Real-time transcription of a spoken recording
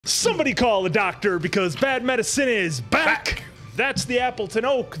Somebody call a doctor because bad medicine is back. That's the Appleton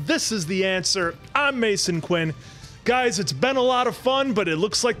Oak. This is the answer. I'm Mason Quinn. Guys, it's been a lot of fun, but it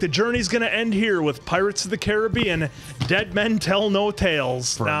looks like the journey's going to end here with Pirates of the Caribbean. Dead Men Tell No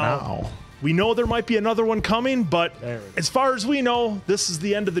Tales. For now. We know there might be another one coming, but as far as we know, this is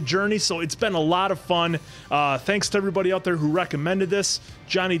the end of the journey, so it's been a lot of fun. Thanks to everybody out there who recommended this.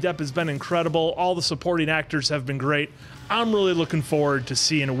 Johnny Depp has been incredible. All the supporting actors have been great. I'm really looking forward to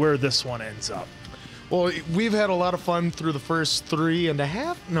seeing where this one ends up. Well, we've had a lot of fun through the first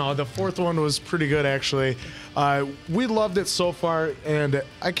 3.5. No, the fourth one was pretty good, actually. We loved it so far, and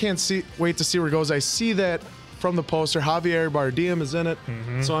I can't wait to see where it goes. I see that from the poster, Javier Bardem is in it,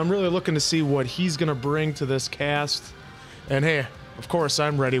 so I'm really looking to see what he's going to bring to this cast. And hey, of course,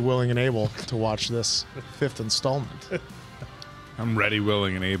 I'm ready, willing, and able to watch this 5th installment. I'm ready,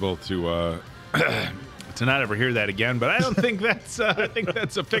 willing, and able to not ever hear that again. But I don't think that's I think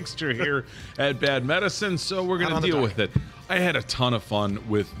that's a fixture here at Bad Medicine. So we're gonna deal with it. I had a ton of fun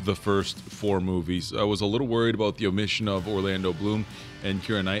with the first 4 movies. I was a little worried about the omission of Orlando Bloom and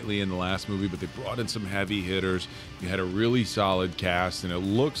Keira Knightley in the last movie, but they brought in some heavy hitters. You had a really solid cast, and it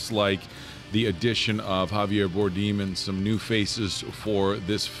looks like the addition of Javier Bardem and some new faces for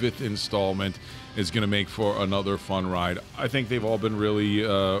this 5th installment is going to make for another fun ride. I think they've all been really,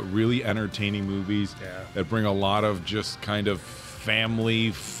 really entertaining movies that bring a lot of just kind of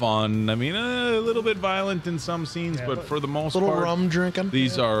family fun. I mean, a little bit violent in some scenes, but for the most part, rum drinking.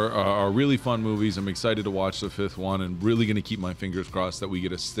 These are really fun movies. I'm excited to watch the 5th one, and really going to keep my fingers crossed that we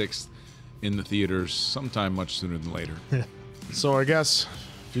get a 6th in the theaters sometime much sooner than later. So I guess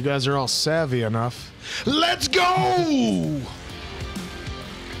if you guys are all savvy enough, let's go!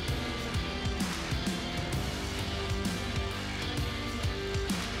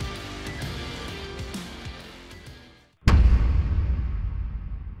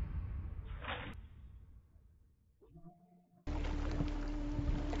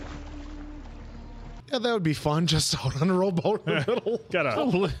 Yeah, that would be fun, just out on a rowboat in the middle.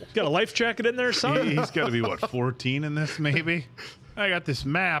 Got a life jacket in there, son? He's got to be, what, 14 in this, maybe? I got this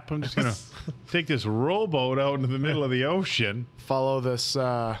map. I'm just going to take this rowboat out into the middle of the ocean. Follow this,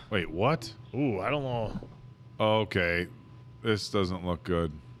 Wait, what? Ooh, I don't know. Okay. This doesn't look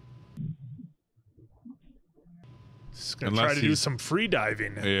good. He's going to try to do some free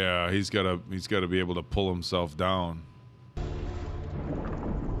diving. Yeah, he's got to be able to pull himself down.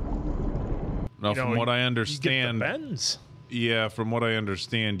 Now, from what I understand, you get the bends. Yeah, from what I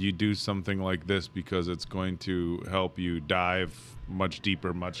understand, you do something like this because it's going to help you dive much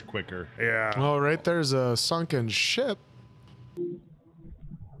deeper, much quicker. Yeah. Oh, right there's a sunken ship.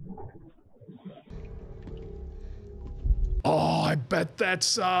 Oh, I bet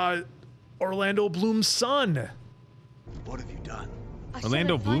that's Orlando Bloom's son. What have you done?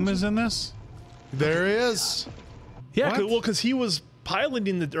 Orlando Bloom is in this? There he is. Yeah, well, because he was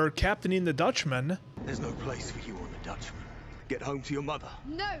piloting or captaining the Dutchman. There's no place for you on the Dutchman. Get home to your mother.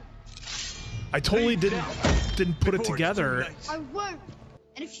 No. I totally didn't put it together. I won't.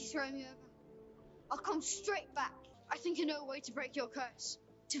 And if you throw me over, I'll come straight back. I think I know a way to break your curse.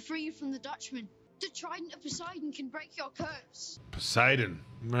 To free you from the Dutchman. The Trident of Poseidon can break your curse. Poseidon.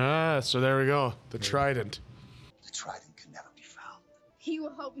 Ah, so there we go. The Trident. The Trident can never be found. He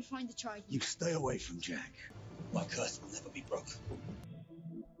will help me find the Trident. You stay away from Jack. My curse will never be broken.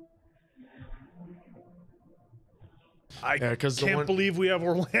 I can't believe we have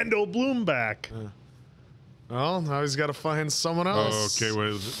Orlando Bloom back. Well, now he's got to find someone else. Okay,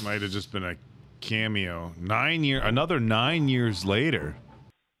 well, it might have just been a cameo. Another 9 years later.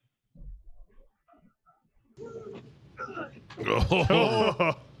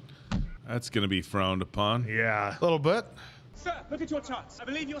 Oh, that's going to be frowned upon. Yeah. A little bit. Sir, look at your charts. I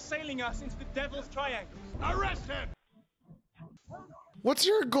believe you're sailing us into the Devil's Triangle. Arrest him! What's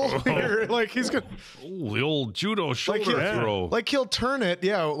your goal here? Like, he's gonna... Oh, the old judo shoulder throw. Like, he'll turn it,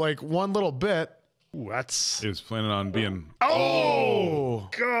 like one little bit. Ooh, that's... He was planning on being... Oh!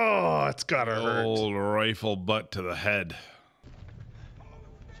 God, it's gotta hurt. Old rifle butt to the head.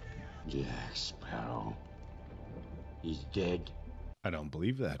 Jack Sparrow. He's dead. I don't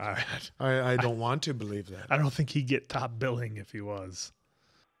believe that. I don't want to believe that. I don't think he'd get top billing if he was.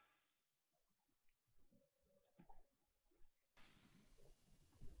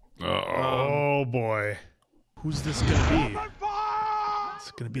 Oh boy. Who's this gonna be? Is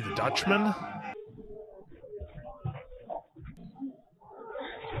it gonna be the Dutchman?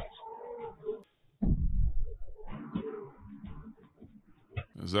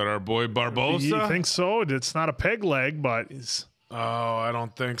 Is that our boy Barbosa? You think so? It's not a peg leg, but he's... Oh, I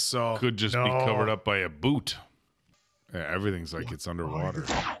don't think so. Could just be covered up by a boot. Yeah, everything's like it's underwater.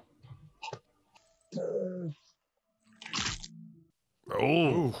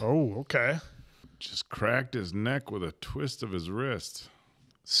 Oh, okay. Just cracked his neck with a twist of his wrist.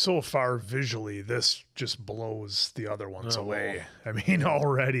 So far, visually, this just blows the other ones away. I mean,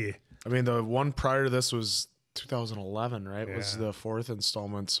 already. I mean, the one prior to this was 2011, right? Yeah. Was the 4th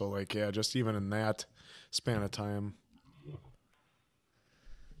installment. So, like, yeah, just even in that span of time.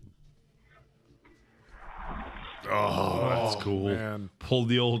 Oh, that's cool. Man. Pulled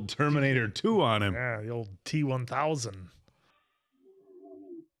the old Terminator 2 on him. Yeah, the old T-1000.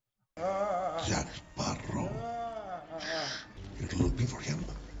 Jack Sparrow. You're looking for him?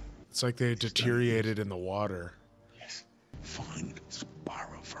 It's like they deteriorated in the water. Yes. Find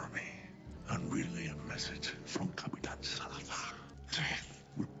Sparrow for me and relay a message from Capt. Salazar. Death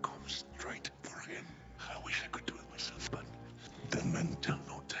will come straight for him. I wish I could do it myself, but the men tell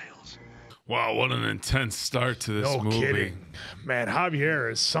no tales. Wow, what an intense start to this No movie. kidding. Man,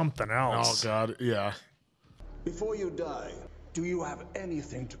 Javier is something Oh, else. God. Yeah. Before you die, do you have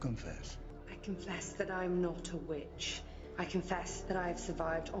anything to confess? I confess that I'm not a witch. I confess that I have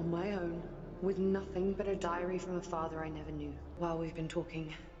survived on my own, with nothing but a diary from a father I never knew. While we've been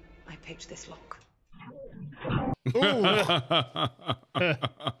talking, I picked this lock.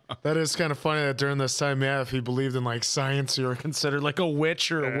 That is kind of funny that during this time, yeah, if he believed in, like, science, you were considered, like, a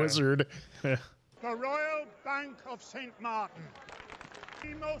witch or a wizard. The Royal Bank of St. Martin.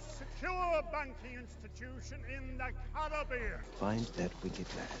 The most secure banking institution in the Caribbean. Find that wicked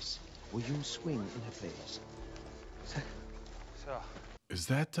lass, or you'll swing in her face. Is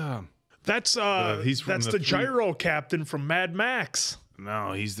that, That's he's from that's the the three- gyro captain from Mad Max.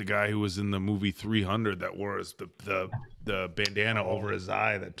 No, he's the guy who was in the movie 300 that wore his, the bandana over his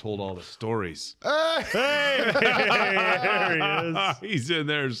eye that told all the stories. Hey, there he is. He's in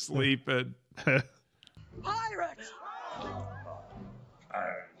there sleeping. Pirates!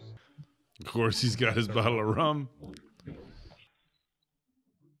 Of course, he's got his bottle of rum.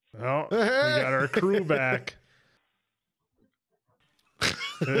 Oh, we got our crew back.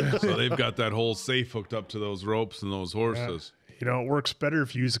 So they've got that whole safe hooked up to those ropes and those horses. You know, it works better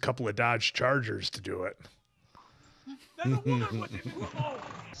if you use a couple of Dodge Chargers to do it.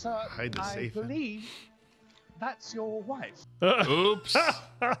 Sir, Hide the safe. I believe that's your wife. Oops.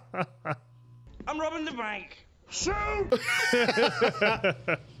 I'm robbing the bank. Shoot!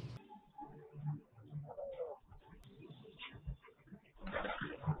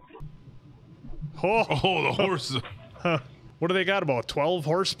 Oh, The horses. what do they got? About 12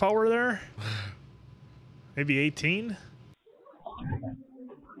 horsepower there? Maybe 18?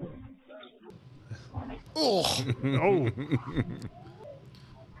 Oh.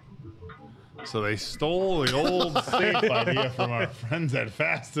 So they stole the old safe idea from our friends at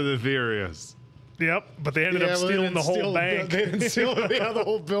Fast and the Furious. Yep, but they ended up stealing the whole bank. They didn't steal the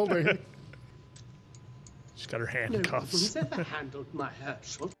whole building. She's got her handcuffs. ever handled my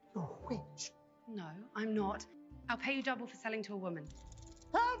Herschel. You're a witch. No, I'm not. I'll pay you double for selling to a woman.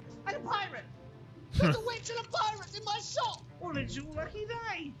 Help! I'm a pirate! There's a witch and a pirate in my shop! Well, it's your lucky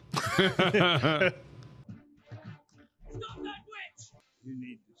day. Stop that witch! You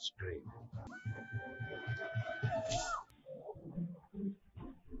need to scream.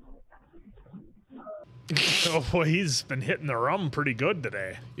 Oh boy, he's been hitting the rum pretty good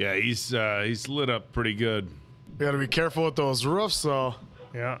today. Yeah, he's lit up pretty good. You gotta be careful with those roofs, though.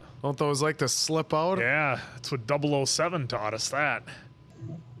 Yeah. Don't those like to slip out? Yeah, that's what 007 taught us that.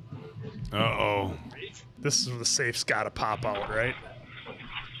 Uh-oh. This is where the safe's got to pop out, right?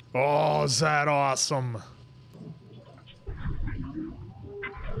 Oh, is that awesome?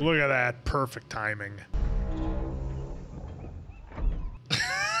 Look at that. Perfect timing.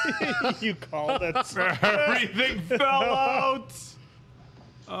 You called it. Everything fell out.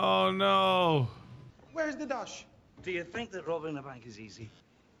 Oh, no. Where's the dash? Do you think that robbing a bank is easy?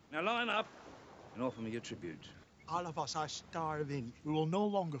 Now line up and offer me your tribute. All of us are starving. We will no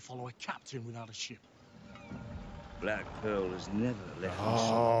longer follow a captain without a ship. Black Pearl has never left me.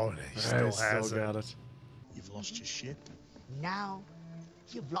 Oh, he still has got it. You've lost your ship. Now,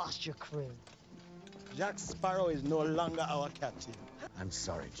 you've lost your crew. Jack Sparrow is no longer our captain. I'm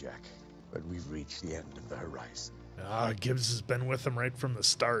sorry, Jack, but we've reached the end of the horizon. Gibbs has been with him right from the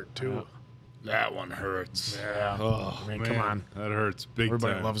start, too. That one hurts. Yeah. Oh, I mean, man, come on. That hurts big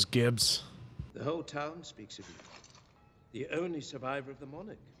Everybody time. loves Gibbs. The whole town speaks of you. The only survivor of the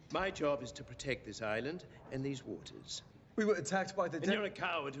Monarch. My job is to protect this island and these waters. We were attacked by the And you're a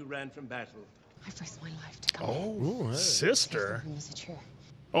coward who ran from battle. I've risked my life to come Oh, sister.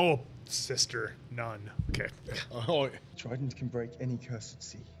 Oh, sister. None. Okay. Oh, Trident can break any curse at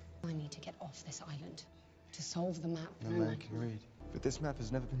sea. I need to get off this island. To solve the map. No man can read. But this map has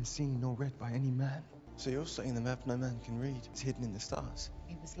never been seen nor read by any man. So you're saying the map no man can read is hidden in the stars?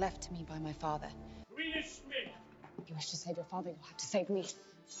 It was left to me by my father. If you wish to save your father, you'll have to save me.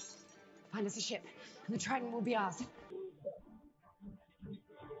 Find us a ship, and the Trident will be ours.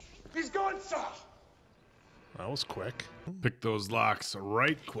 He's gone, sir! That was quick. Pick those locks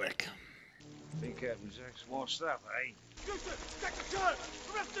right quick. Think Captain Jack's washed up, eh? Houston, take the turn!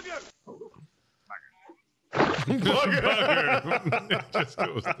 The rest of you! Bugger! It just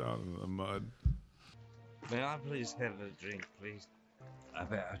goes down in the mud. May I please have a drink, please?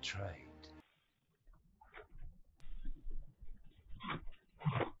 About a trade.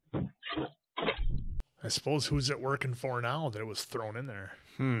 I suppose who's it working for now that it was thrown in there?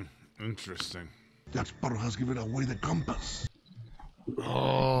 Interesting. Jack Sparrow has given away the compass.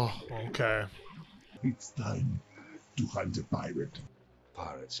 Oh, okay. It's time to hunt a pirate.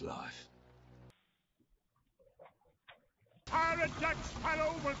 Pirate's life. Pirate Jack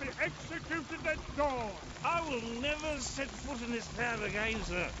Sparrow will be executed at dawn. I will never set foot in this town again,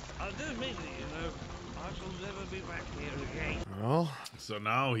 sir. I do mean it, you know. I shall never be back here again. Well, so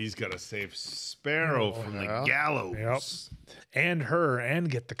now he's got to save Sparrow from the gallows. Yep. And her, and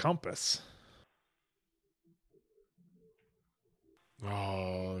get the compass.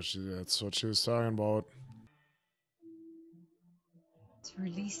 oh, that's what she was talking about. To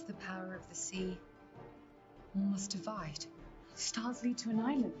release the power of the sea, one must divide. Stars lead to an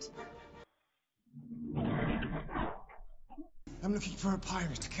island. I'm looking for a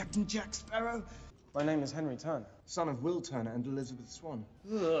pirate, Captain Jack Sparrow. My name is Henry Turner, son of Will Turner and Elizabeth Swan.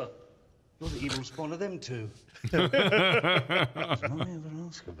 Ugh. You're the evil spawn of them two. Does mommy ever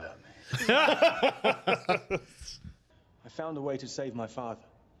ask about me? I found a way to save my father.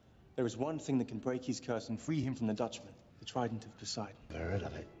 There is one thing that can break his curse and free him from the Dutchman, the Trident of Poseidon. Never heard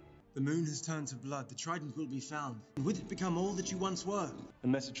of it. The moon has turned to blood. The Trident will be found. And with it become all that you once were. A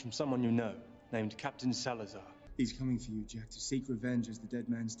message from someone you know, named Captain Salazar. He's coming for you, Jack, to seek revenge as the dead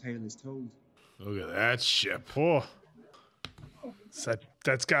man's tale is told. Look at that ship. Oh.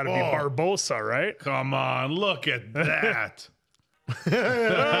 That's got to be Barbossa, right? Come on, look at that.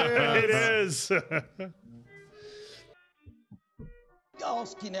 It is.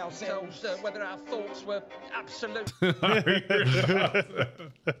 Asking ourselves whether our thoughts were absolute.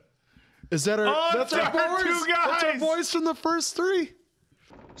 Is that our? That's our boys. Two guys. That's our boys from the first three.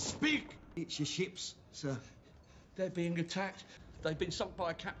 Speak! It's your ships, sir. They're being attacked. They've been sunk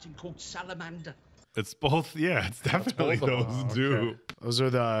by a captain called Salamander. It's both. Yeah, it's definitely those two. Okay. Those are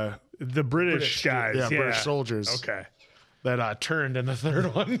the British guys. Yeah, British soldiers. Okay. That turned in the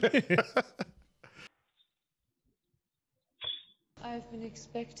third one. I've been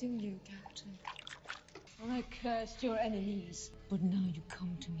expecting you, Captain. I cursed your enemies, but now you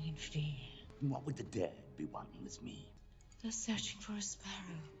come to me in fear. What would the dead be wanting with me? They're searching for a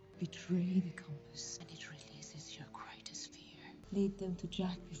sparrow. Betray the compass, and it releases your greatest fear. Lead them to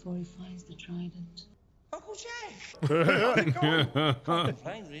Jack before he finds the Trident. Uncle Jack! Can't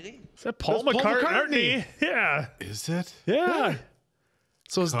complain, really. Is that Paul McCartney? Yeah. Is it? Yeah.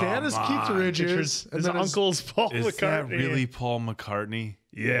 So his dad is Keith Richards, and his uncle's Paul McCartney. Is that really Paul McCartney?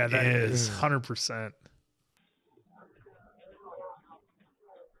 Yeah, that is 100%.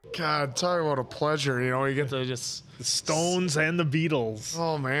 God, talking about a pleasure. You know, you get to just the Stones and the Beatles.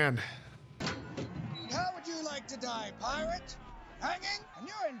 Oh man. How would you like to die, pirate? Hanging? And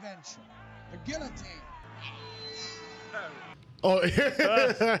your invention, the guillotine. Oh,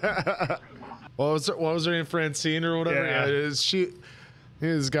 what was her name, Francine or whatever? Yeah. She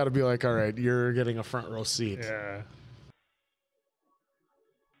has got to be like, all right, you're getting a front row seat. Yeah.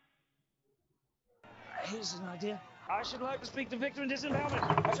 Here's an idea. I should like to speak to Victor and disembowel him.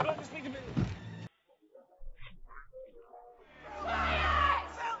 I should like to speak to Victor.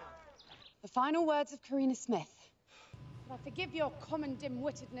 The final words of Karina Smith. I forgive your common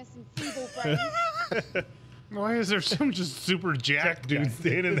dim-wittedness and feeble brain. Why is there some just super jack dude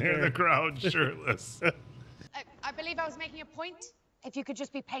standing there in the crowd shirtless? I believe I was making a point. If you could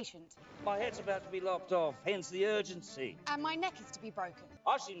just be patient. My head's about to be lopped off, hence the urgency. And my neck is to be broken.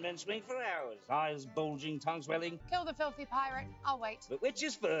 I've seen men swing for hours, eyes bulging, tongue swelling. Kill the filthy pirate. I'll wait. But which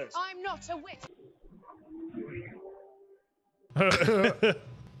is first? I'm not a witch.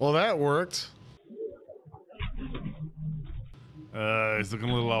 Well, that worked. He's looking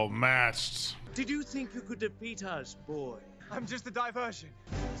a little outmatched. Did you think you could defeat us, boy? I'm just a diversion.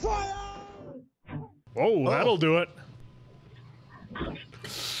 Fire! Whoa, that'll do it.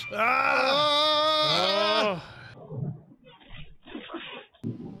 Ah!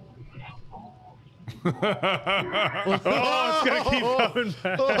 Oh, it's gonna keep coming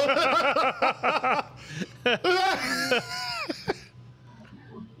back.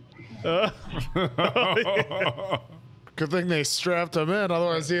 Good thing they strapped him in,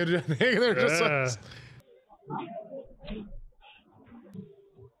 otherwise he'd hang there just like...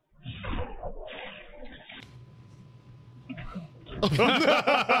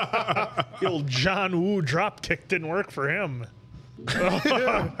 The old John Woo drop kick didn't work for him.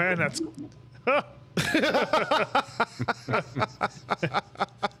 Oh, man, that's...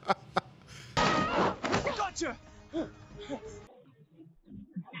 Gotcha!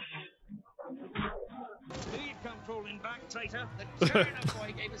 Did you come crawling back, traitor? The China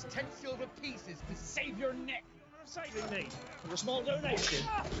boy gave us 10 silver pieces to save your neck. You're saving me for a small donation.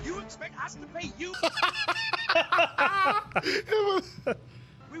 You expect us to pay you?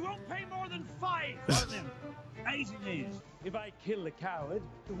 We won't pay more than 5. Well then, 8 it is. If I kill the coward,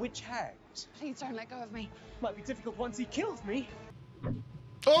 the witch hangs. Please don't let go of me. Might be difficult once he kills me.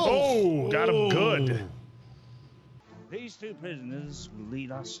 Oh, got him good. These 2 prisoners will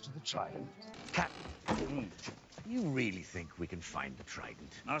lead us to the Trident. Capt, you really think we can find the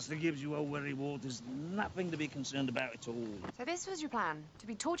Trident? Master gives you a reward. There's nothing to be concerned about at all. So this was your plan, to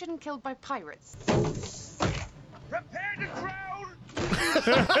be tortured and killed by pirates. Prepare to drown!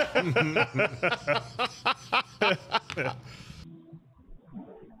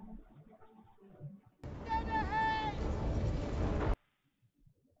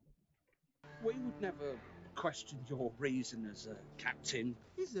 We would never question your reason as a captain.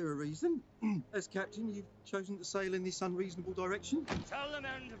 Is there a reason? As captain, you've chosen to sail in this unreasonable direction? Tell the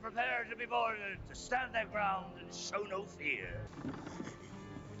men to prepare to be boarded, to stand their ground and show no fear.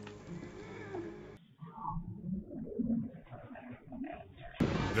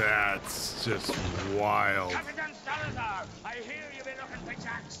 That's just wild. Captain Salazar, I hear you've been looking for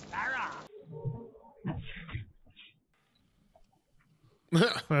Jack Sparrow.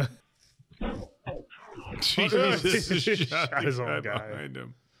 Jesus, shot his own guy behind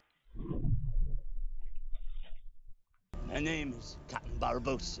him. My name is Captain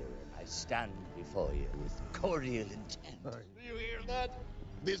Barbosa, and I stand before you with cordial intent. Do you hear that?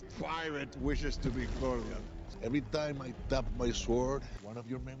 This pirate wishes to be cordial. Every time I tap my sword, one of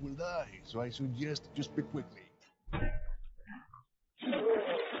your men will die. So I suggest you speak quickly.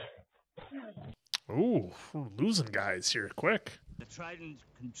 Ooh, we're losing guys here quick. The Trident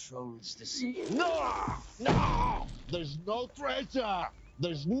controls the sea. No! No! There's no treasure!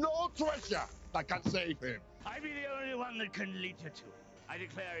 There's no treasure that can save him. I be the only one that can lead you to it. I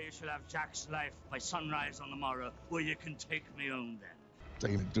declare you shall have Jack's life by sunrise on the morrow, where you can take me home then.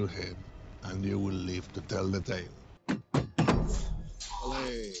 Take me to him, and you will live to tell the tale.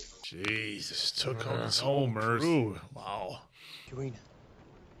 Olé. Jesus, took home his whole crew. Wow. Karina,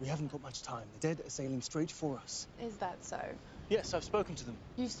 we haven't got much time. The dead are sailing straight for us. Is that so? Yes, I've spoken to them.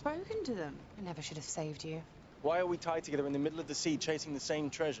 You've spoken to them? I never should have saved you. Why are we tied together in the middle of the sea chasing the same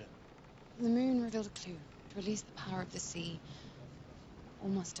treasure? The moon revealed a clue. To release the power of the sea, all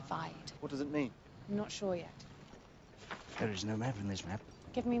must divide. What does it mean? I'm not sure yet. There is no map in this map.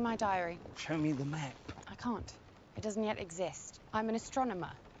 Give me my diary. Show me the map. I can't. It doesn't yet exist. I'm an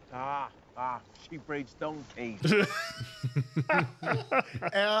astronomer. She breeds donkeys.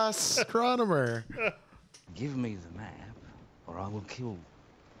 Astronomer. Give me the map, or I will kill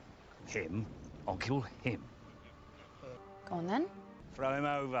him. I'll kill him. Go on then. Throw him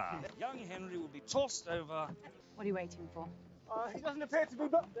over. Young Henry will be tossed over. What are you waiting for? He doesn't appear to be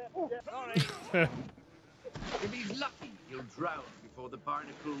back there. Sorry. If he's lucky, he'll drown before the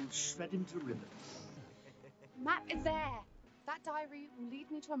barnacles shred him to ribbons. Map is there. That diary will lead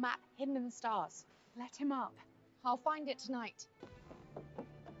me to a map hidden in the stars. Let him up. I'll find it tonight.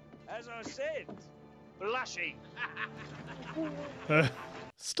 As I said, blushing.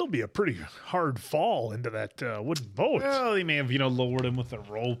 Still be a pretty hard fall into that wooden boat. Well, he may have, lowered him with a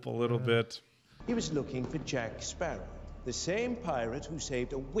rope a little bit. He was looking for Jack Sparrow, the same pirate who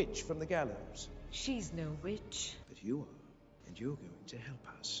saved a witch from the gallows. She's no witch. But you are, and you're going to help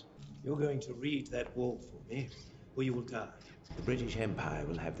us. You're going to read that wall for me, or you will die. The British Empire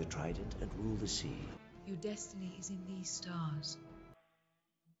will have the Trident and rule the sea. Your destiny is in these stars.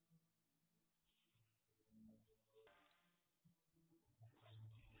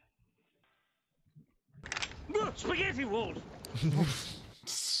 Spaghetti wall.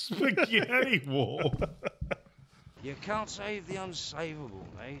 Spaghetti wall. You can't save the unsavable,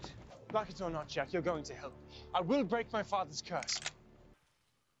 mate. Like it or not, Jack, you're going to help me. I will break my father's curse.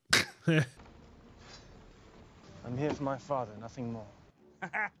 I'm here for my father, nothing more.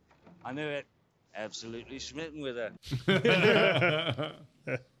 I knew it. Absolutely smitten with her. Never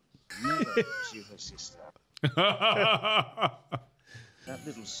pursue her sister. That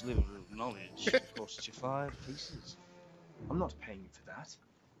little sliver of knowledge cost you 5 pieces. I'm not paying you for that.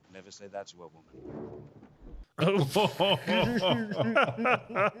 Never say that to a woman.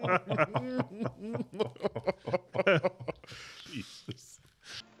 Jesus.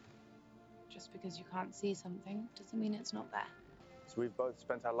 Just because you can't see something doesn't mean it's not there. So we've both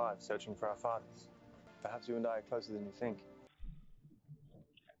spent our lives searching for our fathers. Perhaps you and I are closer than you think.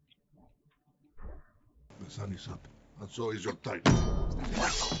 The sun is up, and so is your time.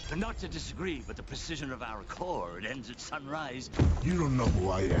 Well, not to disagree, but the precision of our accord ends at sunrise. You don't know who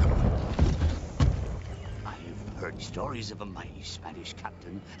I am. I've heard stories of a mighty Spanish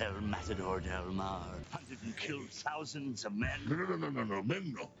captain, El Matador del Mar, hunted and killed thousands of men. No,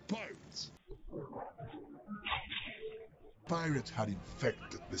 men no, pirates. Pirates had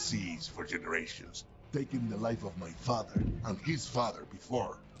infected the seas for generations, taking the life of my father and his father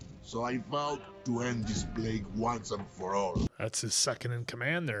before. So I vowed to end this plague once and for all. That's his second in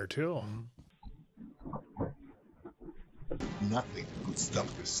command there, too. Nothing could stop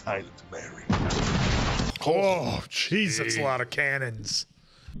the Silent Mary. Oh, jeez, that's a lot of cannons.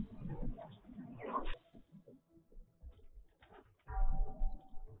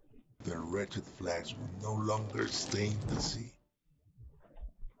 Their wretched flags will no longer stain the sea.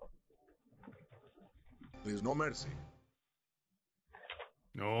 There's no mercy.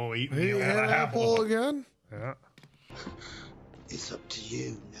 No, eat Hey, me an apple again? Yeah. It's up to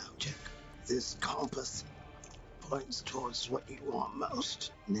you now, Jack. This compass points towards what you want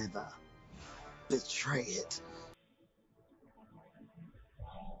most. Never betray it.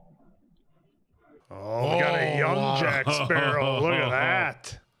 Oh, we got a young Jack Sparrow. Look at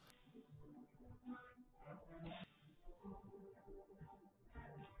that.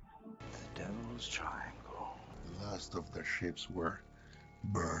 The Devil's Triangle. The last of their ships were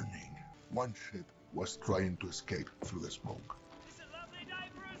burning. One ship was trying to escape through the smoke. It's a lovely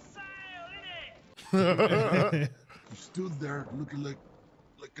day for a sail, isn't it? He stood there looking like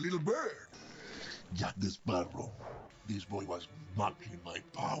a little bird. Jack the Sparrow. This boy was mocking my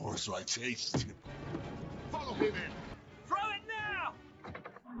power, so I chased him. Follow me then. Throw it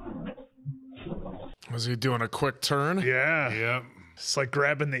now! Was he doing a quick turn? Yeah. Yep. It's like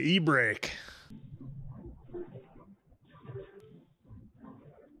grabbing the e-brake.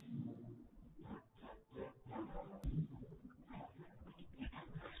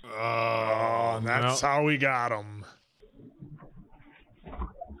 Oh, and that's how we got him.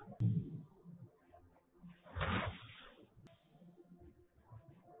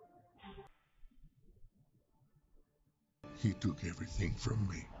 He took everything from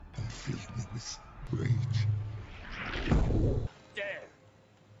me and filled me with rage. There.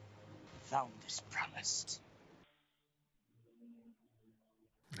 Found as promised.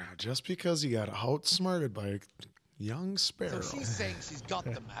 Now, just because he got outsmarted by a young Sparrow. So she's saying she's got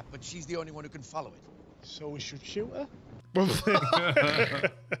the map, but she's the only one who can follow it. So we should shoot her? I'm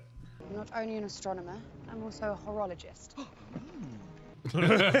not only an astronomer, I'm also a horologist.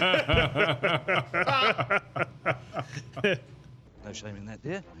 No shame in that,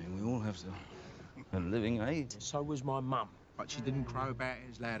 dear. I mean, we all have to a living age. So was my mum, but she didn't crow about it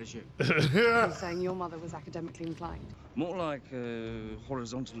as loud as you. You're saying your mother was academically inclined? More like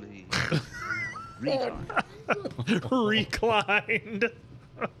horizontally reclined. Reclined.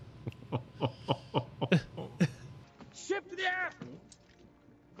 Ship to the air!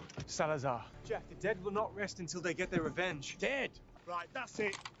 Salazar. Jack, the dead will not rest until they get their revenge. Dead. Right, that's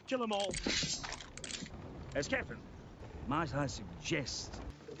it. Kill them all. As Captain, might I suggest...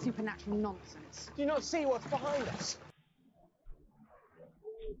 Supernatural nonsense. Do you not see what's behind us?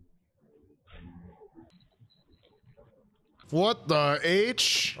 What the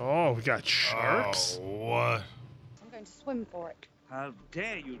H? Oh, we got sharks. Oh, what? I'm going to swim for it. How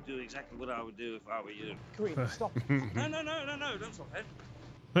dare you do exactly what I would do if I were you? Kareem, stop. No, don't stop that.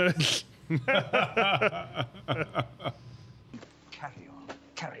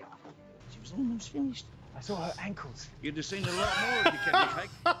 Carry on. She was almost finished. I saw her ankles. You'd have seen a lot more if you kept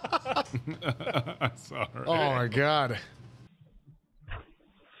your cake. Sorry. Oh my God.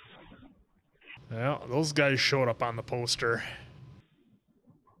 Well, those guys showed up on the poster.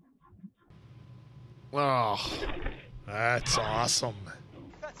 Oh, that's awesome.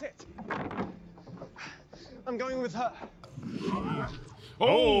 That's it. I'm going with her.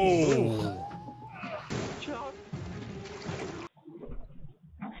 Oh! John.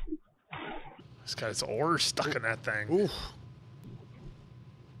 This guy's oar stuck in that thing. Ooh.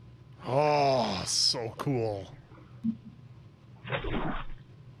 Oh, so cool.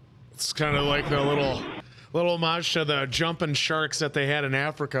 it's kind of like the little homage to the jumping sharks that they had in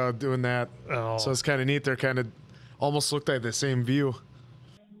Africa doing that. Oh. So it's kind of neat. They're kind of almost looked like the same view.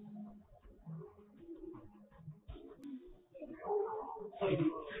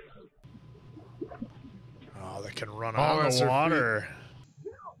 Oh, they can run on the water.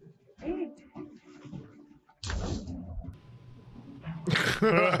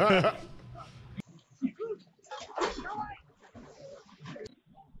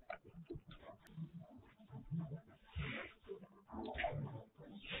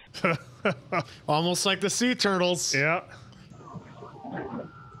 Almost like the sea turtles. Yeah.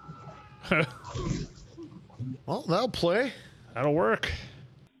 Well, that'll play. That'll work.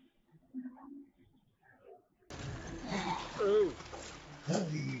 Oh.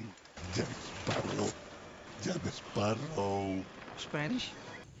 Hey, Jack Sparrow. Jack Sparrow. Spanish?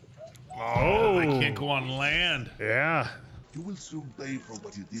 Oh, they can't go on land. Yeah. You will soon pay for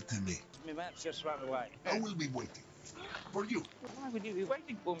what you did to me. My map's just run away. I will be waiting. For you. Why would you be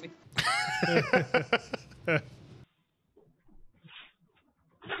waiting for me?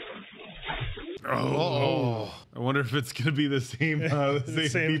 Oh. I wonder if it's gonna be the same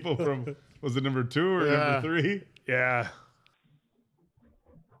same people from, was it number 2 or number 3? Yeah.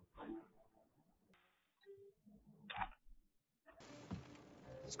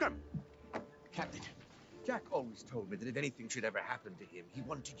 Scrum. Captain, Jack always told me that if anything should ever happen to him, he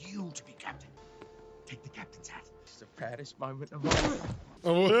wanted you to be captain. Take the captain's hat. It's the proudest moment of my life.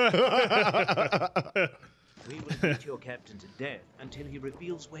 We will beat your captain to death until he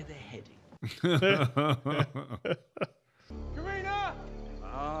reveals where they're heading. Karina!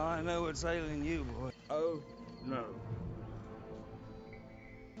 I know what's ailing you, boy. Oh, no.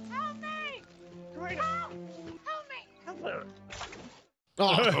 Help me! Karina! Help! Help me! Help her.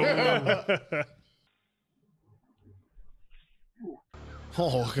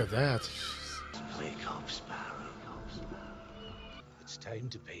 Oh, look at that. Wake up, Sparrow. It's time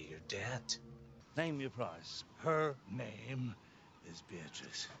to pay your debt. Name your price. Her name is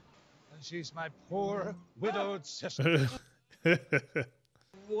Beatrice. And she's my poor, widowed sister.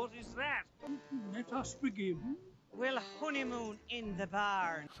 What is that? Let us begin. We'll honeymoon in the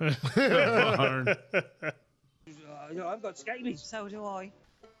barn. Barn. I've got scabies. So do I.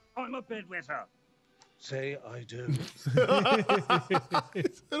 I'm a bedwetter. Say I do.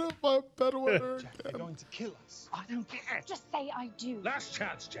 Instead of my bedwetter. Jack, they're going to kill us. I don't care. Just say I do. Last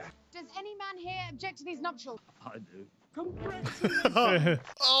chance, Jack. Does any man here object to these nuptials? I do.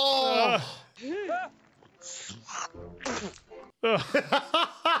 Oh.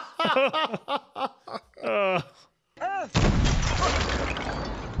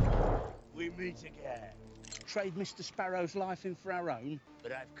 We meet again. Trade Mr. Sparrow's life in for our own.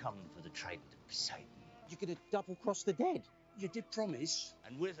 But I've come for the Trident of Poseidon. You're gonna double-cross the dead. You did promise.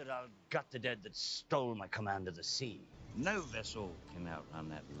 And with it, I'll gut the dead that stole my command of the sea. No vessel can outrun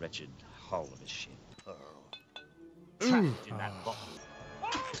that wretched hull of a ship. Pearl. Trapped in that bottle.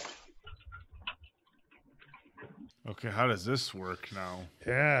 Okay, how does this work now?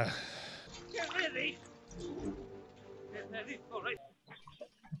 Yeah. Get ready. Get ready for it.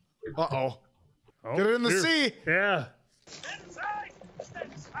 Uh-oh. Oh, Get it in the here. sea. Yeah. Stand aside.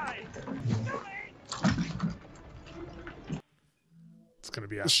 Stand aside. It's gonna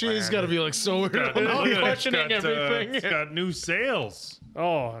be. She's got to be like so weird. Got- Now look at it. questioning It's got, everything. It's got new sails.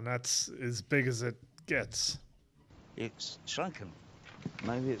 Oh, and that's as big as it gets. It's shrunken.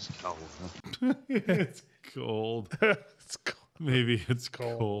 Maybe it's cold. It's cold. It's cold. Maybe it's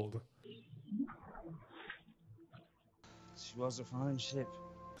cold. She was a fine ship.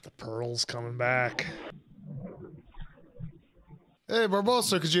 The pearl's coming back. Hey,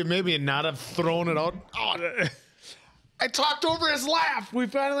 Barbosa, could you maybe not have thrown it out? Oh, I talked over his laugh. We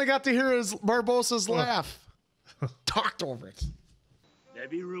finally got to hear Barbosa's laugh. Talked over it. There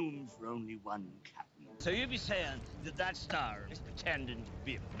be room for only one captain. So you be saying that that star is pretending to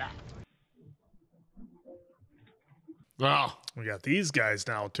be a map? Wow. We got these guys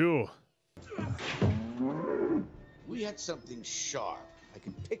now too. We had something sharp. I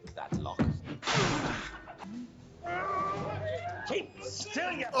can pick that lock. Keep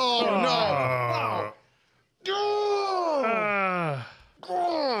still, you. Oh, no.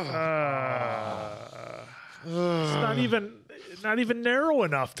 It's not even narrow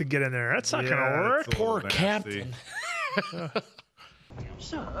enough to get in there. That's not gonna work. Poor captain.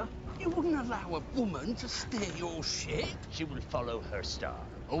 Sir, you wouldn't allow a woman to steer your ship? She will follow her star,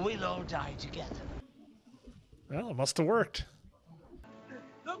 or we'll all die together. Well, it must have worked.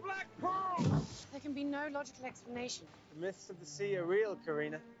 The Black Pearl! There can be no logical explanation. The myths of the sea are real,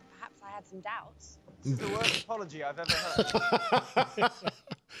 Karina. Perhaps I had some doubts. This is the worst apology I've ever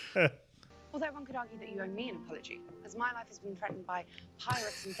heard. Although one could argue that you owe me an apology, as my life has been threatened by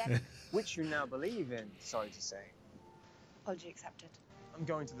pirates and demons. Which you now believe in, sorry to say. Apology accepted. I'm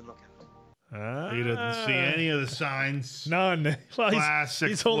going to the lookout. He doesn't see any of the signs. None. Well, Classic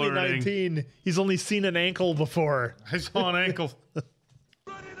he's only flirting. 19. He's only seen an ankle before. I saw an ankle.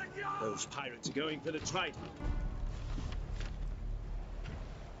 Those pirates are going for the Trident.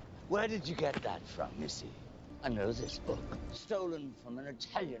 Where did you get that from, Missy? I know this book. Stolen from an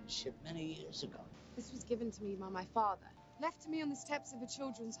Italian ship many years ago. This was given to me by my father. Left to me on the steps of a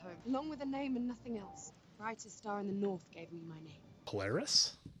children's home, along with a name and nothing else. Brightest star in the north gave me my name.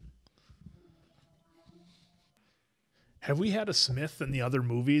 Polaris? Have we had a Smith in the other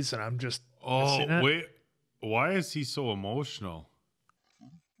movies and I'm just missing it? Wait. Why is he so emotional?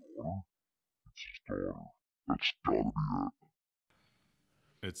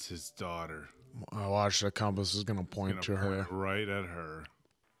 It's his daughter. I watched the compass is gonna point to her. Right at her.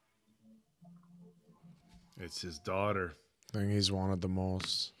 It's his daughter. Thing he's wanted the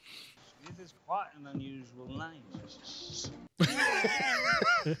most. Smith is quite an unusual name.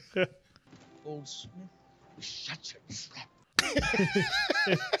 Old Smith is such a trap.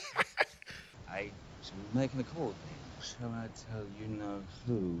 I'm making a call. Shall I tell you know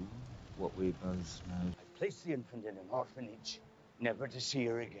who? What we both know. I placed the infant in an orphanage, never to see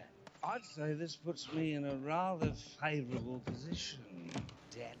her again. I'd say this puts me in a rather favourable position,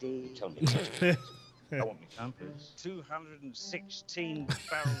 Daddy. Tell me. I want my compass. 216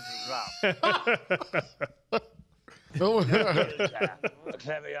 barrels of rum. A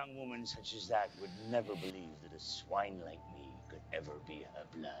clever young woman such as that would never believe that a swine like me could ever be her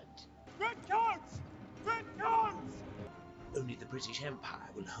blood. Red cards! Red cards! Only the British Empire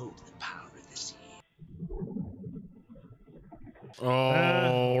will hold the power of the sea.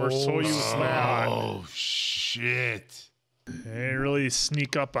 Or so you thought. Oh, shit. They really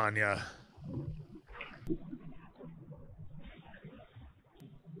sneak up on you.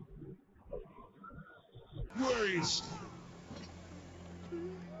 Where is...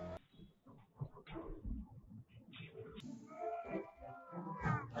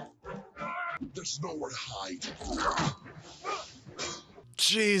 There's nowhere to hide.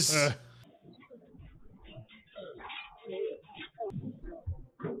 Jeez.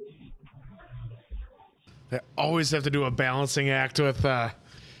 They always have to do a balancing act with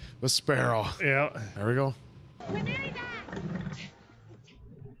Sparrow. Yeah. There we go. We're nearly there.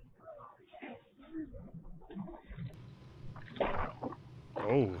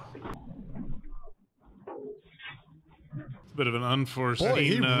 Oh. It's a bit of an unforeseen Boy,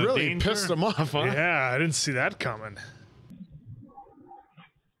 he really danger. pissed him off, huh? Yeah, I didn't see that coming.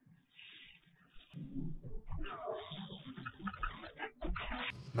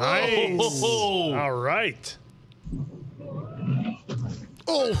 Nice. Oh. All right.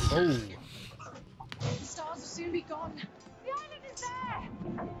 Oh. Oh. The stars will soon be gone. The island is there.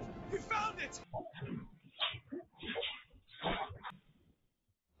 We found it!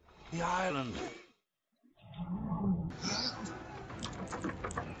 The island.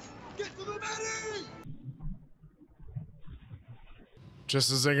 Get to the Betty!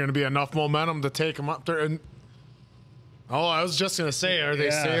 Just is there going to be enough momentum to take him up there? And oh, I was just going to say, are they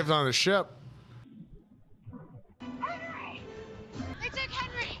saved on the ship? Henry! They took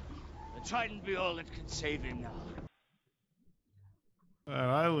Henry! The Trident be all that can save him now. That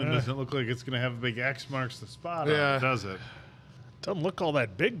island doesn't look like it's going to have a big X marks the spot on Yeah. it, does it? Doesn't look all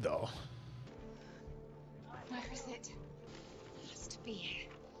that big, though. Where is it? It has to be here.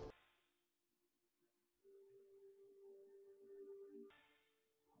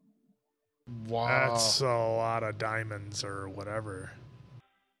 Wow. That's a lot of diamonds or whatever.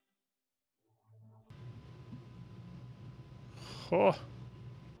 Oh.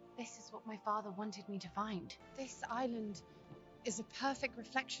 This is what my father wanted me to find. This island is a perfect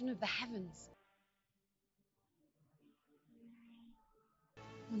reflection of the heavens.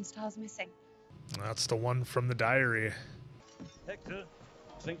 One star's missing. That's the one from the diary. Hector,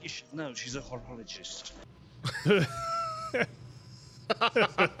 I think you should know she's a horologist.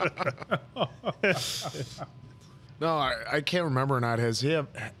 No, I can't remember or not. Has he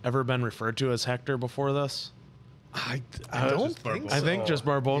ever been referred to as Hector before this? I don't think so. I think just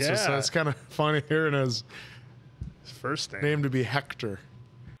Barbosa, Yeah. so it's kind of funny hearing his first name to be Hector.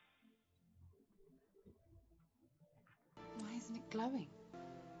 Why isn't it glowing?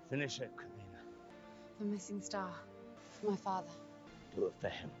 Finish it, Karina. The missing star. For my father. Do it for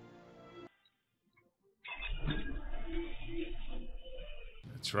him.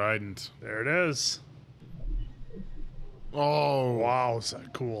 Trident. There it is. Oh. Wow, is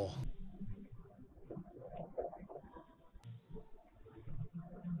that cool.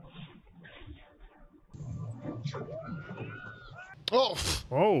 Oh.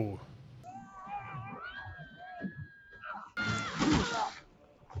 Oh.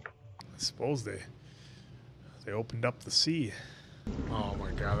 suppose they opened up the sea. Oh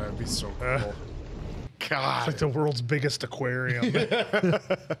my god, that'd be so cool. It's God. like the world's biggest aquarium. Capitan,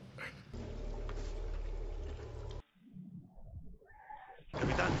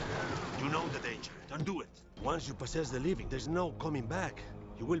 you know the danger. Don't do it. Once you possess the living, there's no coming back.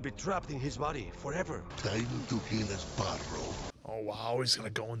 You will be trapped in his body forever. Time to kill a Sparrow. Oh wow, he's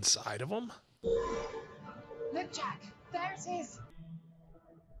gonna go inside of him? Look, Jack, there it is.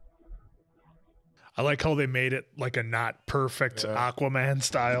 I like how they made it like a not perfect Aquaman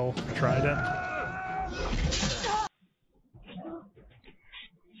style trident.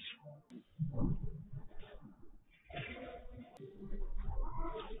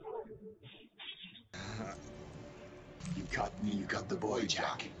 You got me, you got the boy,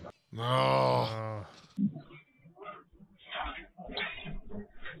 Jack. No.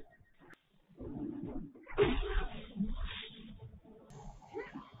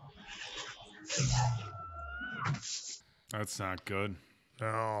 That's not good.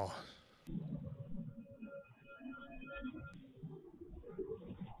 No.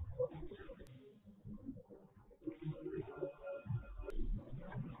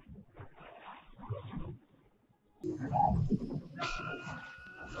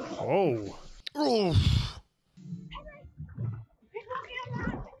 Whoa. Oh.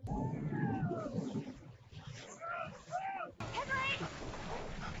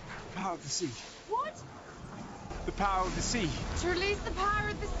 Power of the sea. What? The power of the sea. To release the power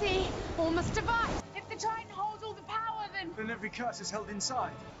of the sea, all must divide. If the Trident holds all the power, then... Then every curse is held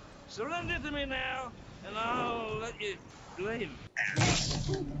inside. Surrender to me now, and I'll let you leave.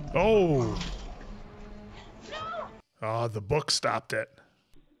 Oh. Oh, the book stopped it.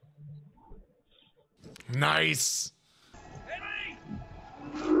 Nice. Divide.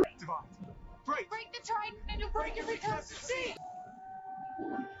 Break. Break the Trident and you'll break every curse of sea.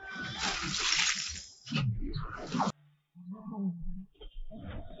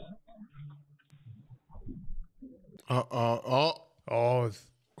 Oh,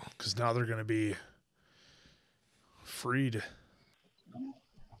 because now they're going to be freed.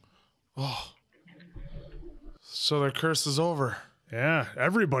 Oh. So their curse is over. Yeah,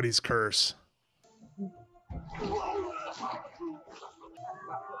 everybody's curse.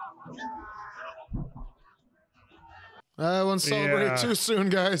 I won't celebrate too soon,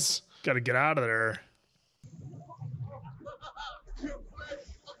 guys. Got to get out of there.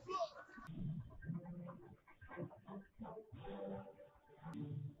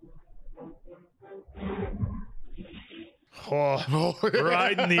 Oh,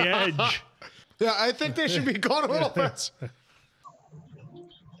 riding the edge. Yeah, I think they should be going a little faster.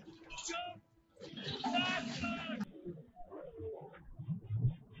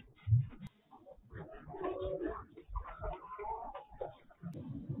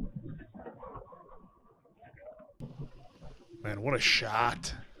 Man, what a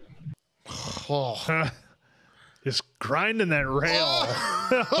shot. Oh. Just grinding that rail.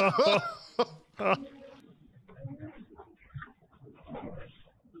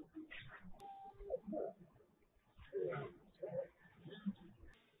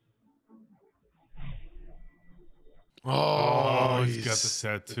 Oh, he's got the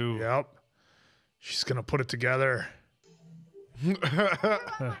tattoo. Yep. She's going to put it together.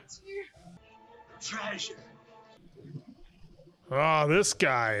 Treasure. Oh, this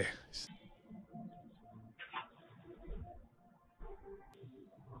guy.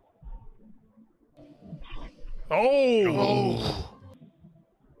 Oh.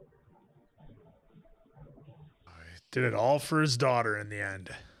 Did it all for his daughter in the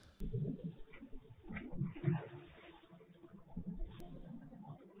end.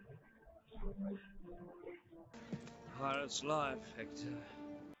 Pirate's life, Hector.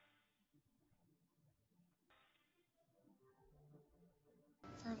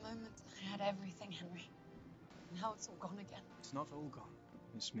 For a moment, I had everything, Henry. Now it's all gone again. It's not all gone,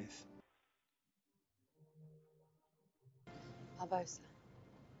 Miss Smith. Barbosa.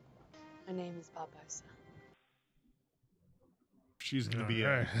 My name is Barbosa. She's going to be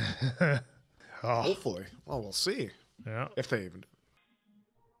Hopefully. Well, we'll see. Yeah. If they even do.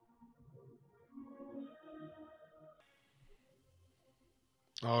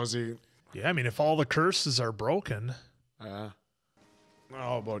 Oh, is he? Yeah, I mean, if all the curses are broken. Oh,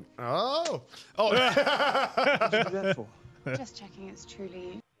 but oh. What did you do that for? Just checking it's truly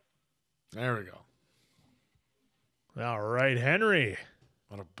you. There we go. All right, Henry.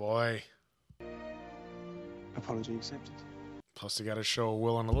 What a boy. Apology accepted. Plus, you got to show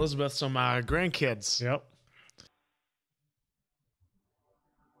Will and Elizabeth some grandkids. Yep.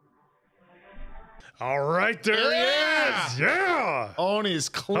 All right, there he is. Yeah. Oh, and he's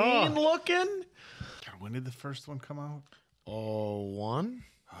clean looking. God, when did the first one come out? Oh, one?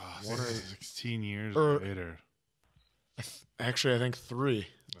 Oh, 16 years Or- later. Actually, I think 3.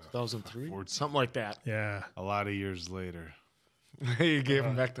 2003? Something like that. Yeah. A lot of years later. You gave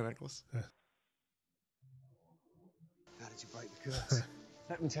him back the necklace. How did you break the curse?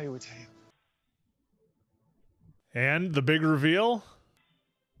 Let me tell you a tale. And the big reveal.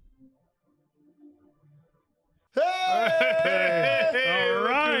 Hey, all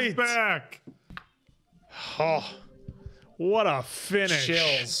right. Ricker's back. Oh, what a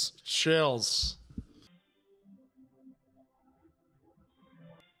finish. Chills.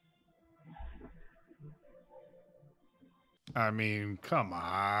 I mean, come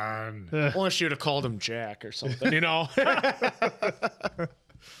on. I wish you'd have called him Jack or something, you know?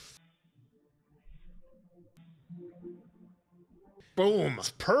 Boom.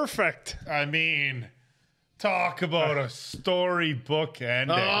 It's perfect. I mean, talk about a storybook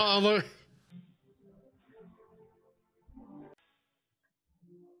ending. Oh, look.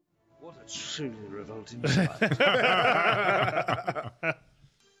 What a truly revolting child.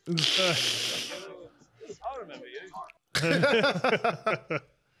 I remember you.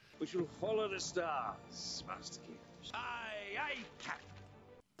 We shall follow the stars, Master Gibbs. Aye, Capt.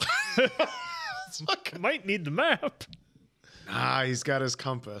 Might need the map. Ah, he's got his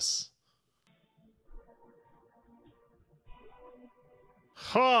compass.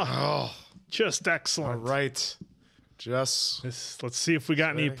 Oh, just excellent. All right. Just let's see if we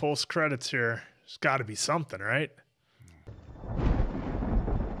got any post credits here. There's got to be something, right?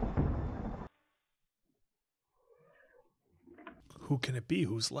 Who can it be?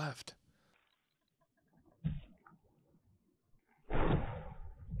 Who's left?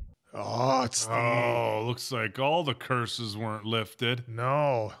 Oh, it's looks like all the curses weren't lifted.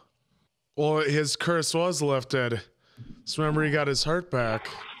 No. Well, his curse was lifted. So remember, he got his heart back.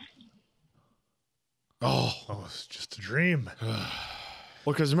 Oh, it's just a dream.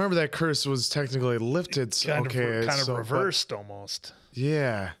 Well, because remember that curse was technically lifted. So, Kind of so- reversed almost.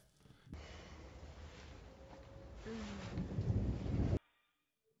 Yeah.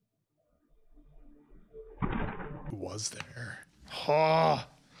 Who was there? Oh,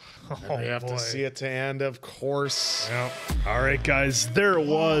 We have to see it to end, of course. Yep. All right, guys. There it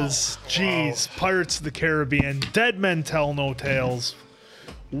was. Jeez. Pirates of the Caribbean. Dead Men Tell No Tales.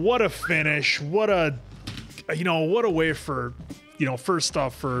 What a finish. What a way for, first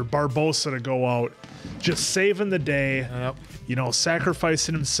off, for Barbossa to go out, just saving the day,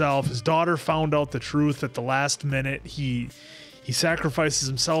 sacrificing himself. His daughter found out the truth at the last minute. He sacrifices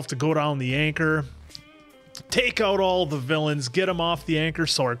himself to go down the anchor, take out all the villains, get them off the anchor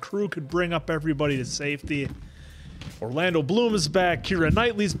so our crew could bring up everybody to safety. Orlando Bloom is back. Keira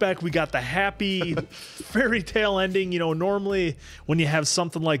Knightley's back. We got the happy fairy tale ending. Normally when you have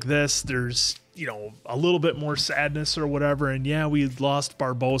something like this, there's, a little bit more sadness or whatever. And yeah, we lost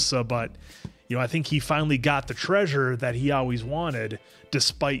Barbossa, but, I think he finally got the treasure that he always wanted,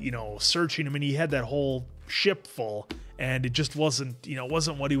 despite, searching. I mean, he had that whole ship full, and it just wasn't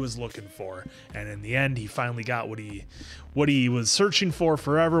what he was looking for. And in the end, he finally got what he was searching for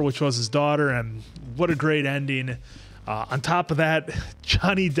forever, which was his daughter. And what a great ending. On top of that,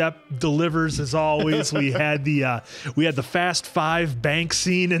 Johnny Depp delivers as always. We had the Fast Five bank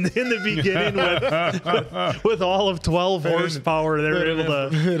scene in the beginning with all of 12 horsepower. They were able to.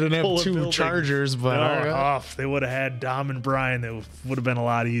 They didn't pull have a two building. Chargers, but If they would have had Dom and Brian, it would have been a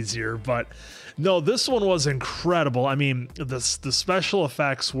lot easier. But no, this one was incredible. I mean, the special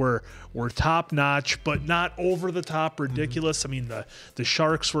effects were top notch, but not over the top ridiculous. I mean, the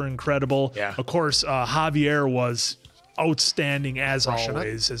sharks were incredible. Yeah. Of course, Javier was outstanding as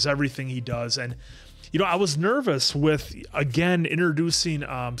always, as everything he does. And I was nervous with, again, introducing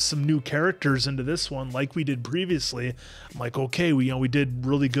some new characters into this one like we did previously. I'm like, okay, we did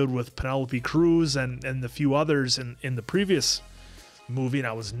really good with Penelope Cruz and the few others in the previous movie, and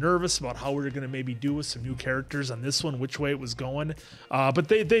I was nervous about how we were going to maybe do with some new characters on this one, which way it was going. But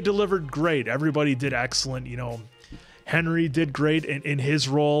they delivered great. Everybody did excellent. Henry did great in his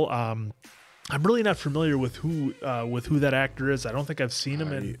role. I'm really not familiar with who that actor is. I don't think I've seen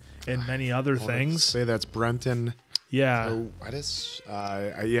him in many other things. Say that's Brenton. Yeah. What is?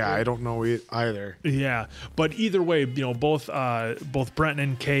 I don't know either. Yeah, but either way, both Brenton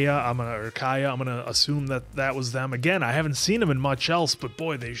and Kaya, I'm gonna assume that was them. Again, I haven't seen them in much else, but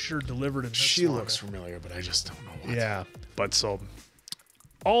boy, they sure delivered in this She one. looks familiar, but I just don't know what. Yeah, but so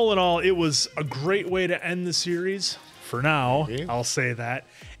all in all, it was a great way to end the series. For now, I'll say that.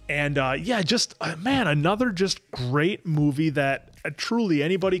 And just man, another just great movie that truly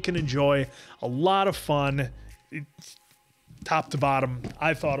anybody can enjoy. A lot of fun, top to bottom.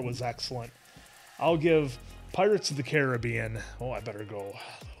 I thought it was excellent. I'll give Pirates of the Caribbean. Oh, I better go a little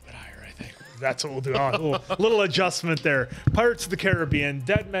bit higher, I think. That's what we'll do. Oh, a little adjustment there. Pirates of the Caribbean,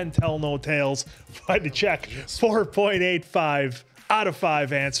 Dead Men Tell No Tales. I had to check. 4.85 out of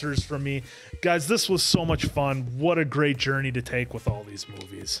 5 answers from me. Guys, this was so much fun. What a great journey to take with all these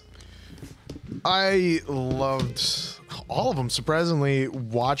movies. I loved all of them. Surprisingly,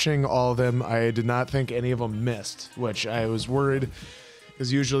 watching all of them, I did not think any of them missed, which I was worried,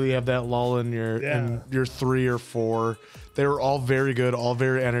 because usually you have that lull in your 3 or 4. They were all very good, all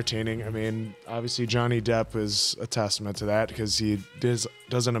very entertaining. I mean, obviously Johnny Depp is a testament to that, because he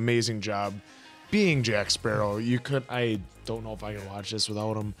does an amazing job being Jack Sparrow. I don't know if I can watch this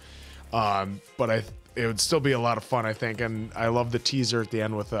without him, but it would still be a lot of fun, I think. And I love the teaser at the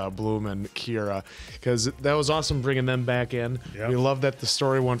end with Bloom and Kira, because that was awesome bringing them back in. Yep. We love that the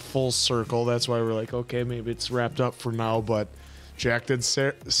story went full circle. That's why we're like, okay, maybe it's wrapped up for now. But Jack did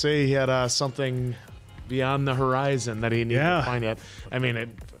say he had something beyond the horizon that he needed to find yet. I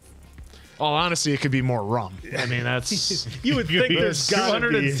mean, all honesty, it could be more rum. I mean, that's you would think there's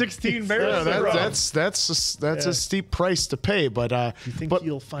 216 barrels. That's a steep price to pay. But you think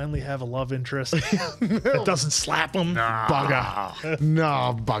you'll finally have a love interest that doesn't slap him? Bugger.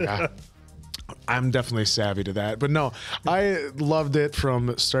 No, bugger. I'm definitely savvy to that. But no, I loved it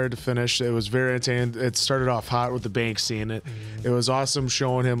from start to finish. It was very entertaining. It started off hot with the bank scene. It was awesome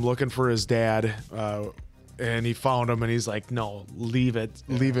showing him looking for his dad. And he found him, and he's like, no, leave it,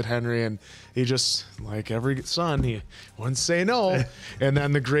 Henry. And he just, like every son, he wouldn't say no. And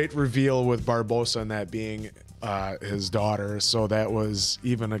then the great reveal with Barbossa and that being his daughter. So that was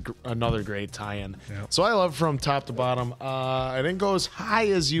even another great tie-in. Yep. So I love from top to bottom. I didn't go as high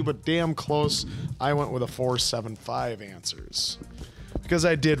as you, but damn close. I went with a 4.75 answers, because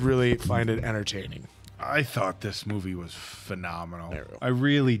I did really find it entertaining. I thought this movie was phenomenal. I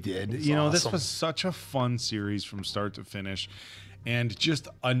really did. You know, this was such a fun series from start to finish. And just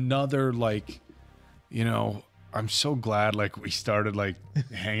another, like, you know, I'm so glad, like, we started, like,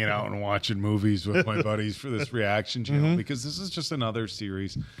 hanging out and watching movies with my buddies for this reaction channel, because this is just another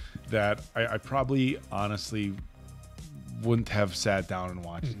series that I probably, honestly, wouldn't have sat down and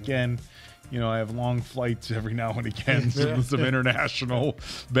watched again. You know, I have long flights every now and again, some international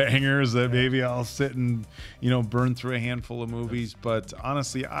bangers that maybe I'll sit and, you know, burn through a handful of movies. But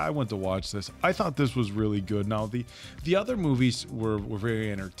honestly, I went to watch this. I thought this was really good. Now, the other movies were very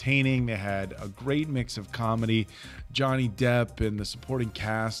entertaining. They had a great mix of comedy. Johnny Depp and the supporting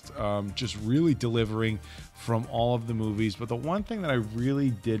cast just really delivering from all of the movies. But the one thing that I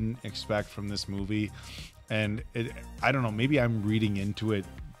really didn't expect from this movie, and I don't know, maybe I'm reading into it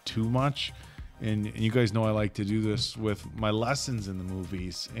too much, and you guys know I like to do this with my lessons in the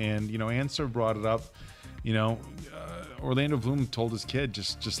movies, and you know, Answer brought it up. You know, Orlando Bloom told his kid,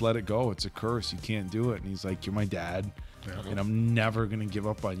 just let it go, it's a curse, you can't do it. And he's like, you're my dad, and I'm never gonna give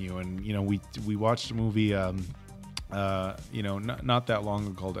up on you. And you know, we watched a movie you know, not that long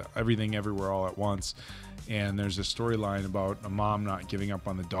ago called Everything Everywhere All at Once. And there's a storyline about a mom not giving up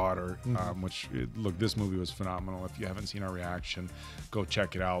on the daughter, look, this movie was phenomenal. If you haven't seen our reaction, go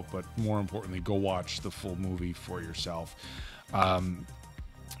check it out. But more importantly, go watch the full movie for yourself.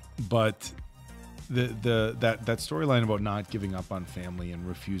 But that storyline about not giving up on family and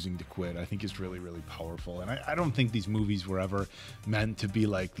refusing to quit, I think is really, really powerful. And I don't think these movies were ever meant to be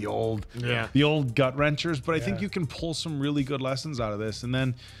like the old gut wrenchers, but I think you can pull some really good lessons out of this. And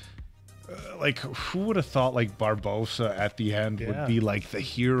then, like, who would have thought like Barbossa at the end would be like the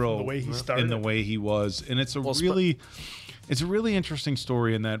hero, the way he started, and the way he was. And it's a really interesting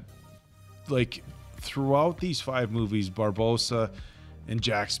story in that, like, throughout these 5 movies, Barbossa and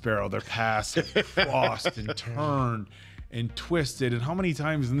Jack Sparrow, their paths have crossed and turned and twisted. And how many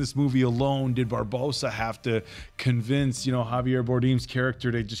times in this movie alone did Barbossa have to convince, you know, Javier Bardem's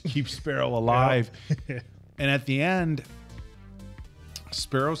character to just keep Sparrow alive? And at the end,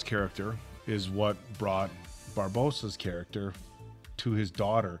 Sparrow's character is what brought Barbossa's character to his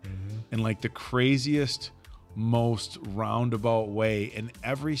daughter in like the craziest, most roundabout way. And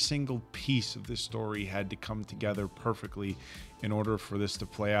every single piece of this story had to come together perfectly in order for this to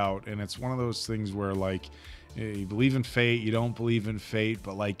play out. And it's one of those things where, like, you believe in fate, you don't believe in fate,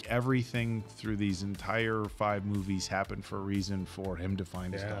 but like everything through these entire 5 movies happened for a reason for him to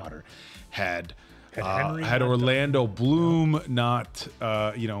find his daughter. Had Orlando Bloom not,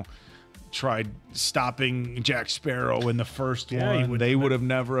 you know, tried stopping Jack Sparrow in the first one. They would have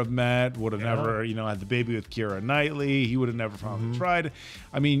never have met, would have never, had the baby with Keira Knightley. He would have never found the Trident.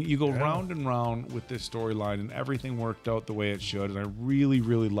 I mean, you go round and round with this storyline, and everything worked out the way it should. And I really,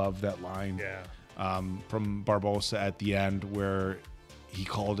 really love that line from Barbossa at the end where he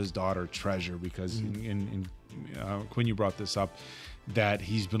called his daughter treasure, because in Quinn, you brought this up, that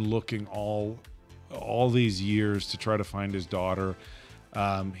he's been looking all these years to try to find his daughter.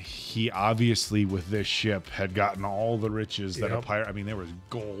 He obviously, with this ship, had gotten all the riches that a pirate. I mean, there was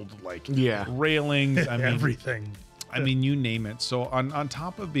gold, railings, I mean, everything. I mean, you name it. So on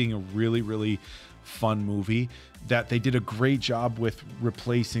top of being a really, really fun movie, that they did a great job with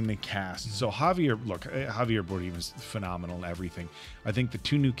replacing the cast. So Javier Bardem is phenomenal in everything. I think the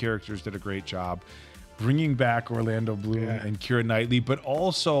two new characters did a great job bringing back Orlando Bloom and Keira Knightley, but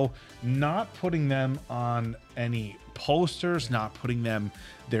also not putting them on any posters, not putting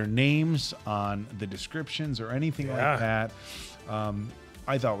their names on the descriptions or anything like that.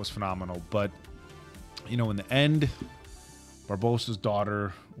 I thought was phenomenal. But in the end, Barbossa's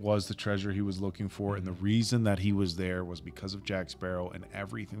daughter was the treasure he was looking for, and the reason that he was there was because of Jack Sparrow and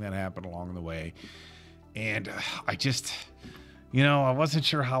everything that happened along the way. And I just, I wasn't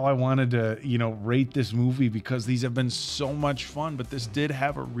sure how I wanted to, rate this movie, because these have been so much fun, but this did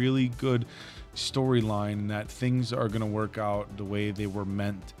have a really good storyline, that things are going to work out the way they were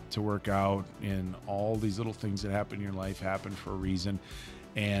meant to work out, and all these little things that happen in your life happen for a reason.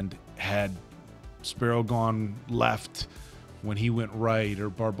 And had Sparrow gone left when he went right,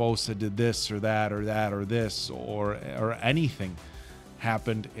 or Barbossa did this or that or that or this, or anything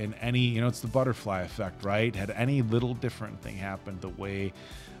happened in any, it's the butterfly effect, right? Had any little different thing happened the way,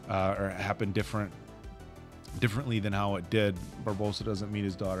 or happened differently than how it did, Barbossa doesn't meet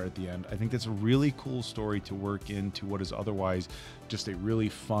his daughter at the end. I think that's a really cool story to work into what is otherwise just a really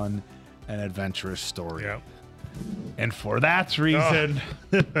fun and adventurous story. Yep. And for that reason,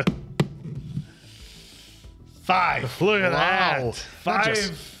 5. Look at that.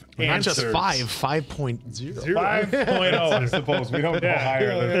 5 not just 5.0. 5.0, I suppose. We don't go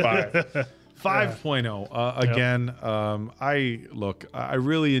higher than 5. 5.0. Again, I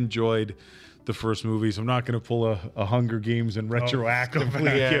really enjoyed the first movie, so I'm not going to pull a Hunger Games and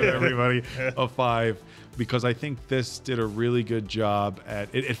retroactively give everybody a 5, because I think this did a really good job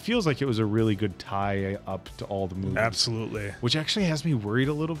at it. It feels like it was a really good tie up to all the movies. Absolutely. Which actually has me worried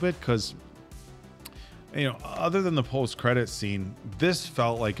a little bit, because other than the post-credit scene, this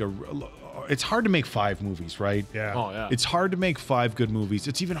felt like it's hard to make 5 movies, right? Yeah. Oh, yeah. It's hard to make 5 good movies.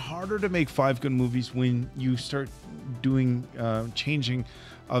 It's even harder to make 5 good movies when you start doing changing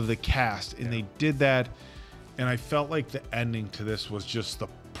of the cast, and they did that, and I felt like the ending to this was just the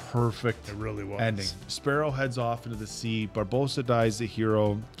perfect ending. Sparrow heads off into the sea. Barbossa dies the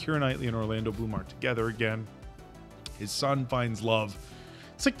hero. Keira Knightley and Orlando Bloom are together again. His son finds love.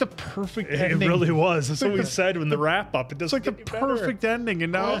 It's like the perfect ending. It really was. That's what we said in the wrap up. It's like the perfect ending,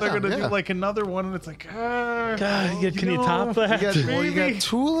 and now they're going to do like another one, and it's like, God, can you top that? You got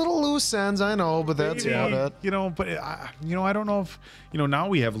 2 little loose ends, I know, but that's about it. But I don't know if now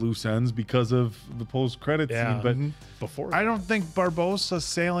we have loose ends because of the post-credit scene, but before I don't think Barbossa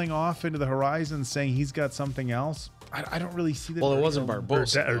sailing off into the horizon saying he's got something else. I don't really see that. Well, it wasn't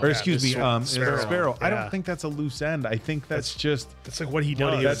Barbossa. Or excuse me, Sparrow. I don't think that's a loose end. I think that's like what he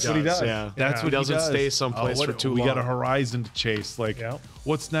does. That's what he does. Yeah. That's what he doesn't does. stay someplace for too long. We got a horizon to chase. Like,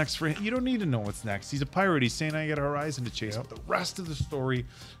 what's next for him? You don't need to know what's next. He's a pirate. He's saying I got a horizon to chase. But the rest of the story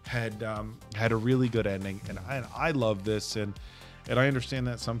had a really good ending, and I love this. And I understand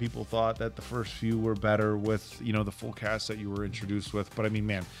that some people thought that the first few were better with, the full cast that you were introduced with. But I mean,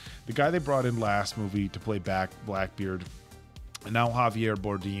 man, the guy they brought in last movie to play Blackbeard, and now Javier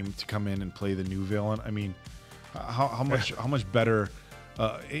Bardem to come in and play the new villain. I mean, how much better?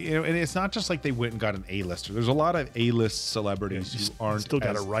 And it's not just like they went and got an A-lister. There's a lot of A-list celebrities who aren't still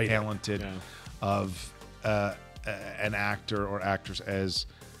got as it right. talented of an actor or actress as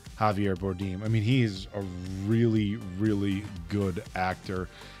Javier Bardem. I mean, he is a really, really good actor,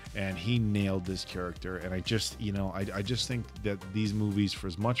 and he nailed this character. And I just think that these movies, for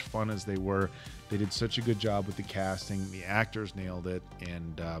as much fun as they were, they did such a good job with the casting. The actors nailed it,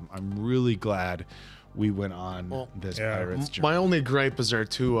 and I'm really glad we went on this Pirates journey. My only gripe is our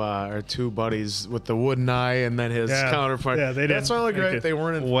two buddies with the wooden eye and then his counterpart. Yeah, they didn't. That's my only gripe. They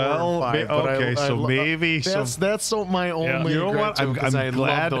weren't in 4 and 5. That's my only. You know gripe what? I'm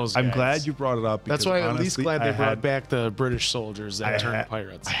glad. Those I'm guys. glad you brought it up. That's why I'm at least glad they brought back the British soldiers that turned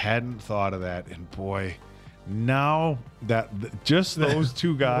pirates. I hadn't thought of that, and boy, now that just those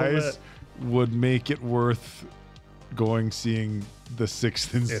 2 guys would make it worth seeing the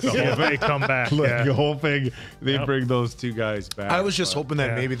Sixth and They come back. The whole thing. They bring those two guys back. I was just hoping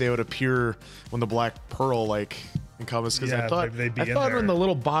that maybe they would appear when the Black Pearl encompass, because I thought in the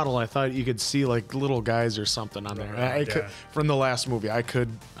little bottle I thought you could see like little guys or something on there. I could, from the last movie, I could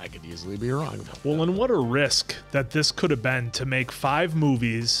easily be wrong. Well, and what a risk that this could have been to make 5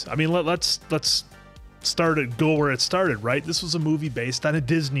 movies. I mean, let's go where it started, right? This was a movie based on a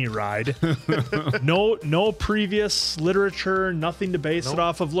Disney ride. no previous literature, nothing to base it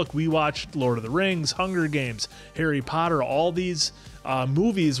off of. Look, we watched Lord of the Rings, Hunger Games, Harry Potter. All these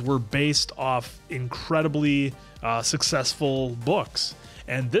movies were based off incredibly successful books.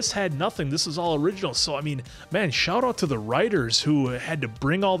 And this had nothing. This is all original. So, I mean, man, shout out to the writers who had to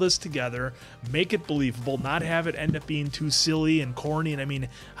bring all this together, make it believable, not have it end up being too silly and corny. And I mean,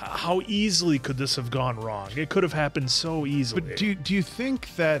 how easily could this have gone wrong? It could have happened so easily. But do you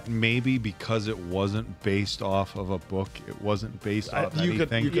think that maybe because it wasn't based off of a book, it wasn't based off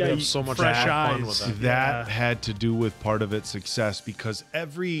anything? You could have so much fresh fun eyes with that had to do with part of its success, because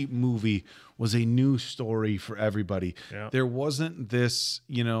every movie was a new story for everybody. There wasn't this,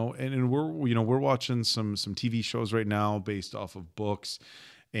 and we're watching some TV shows right now based off of books,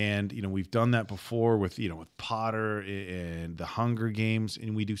 and we've done that before with with Potter and the Hunger Games,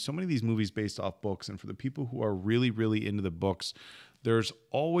 and we do so many of these movies based off books. And for the people who are really, really into the books, there's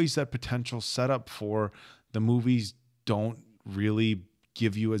always that potential setup for the movies don't really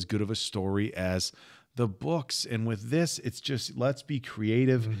give you as good of a story as the books. And with this, it's just, let's be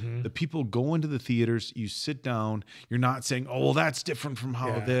creative. The people go into the theaters, you sit down, you're not saying, oh, well, that's different from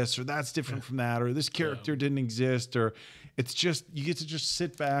how this, or that's different from that, or this character didn't exist, or it's just, you get to just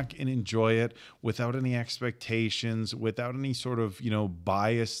sit back and enjoy it without any expectations, without any sort of,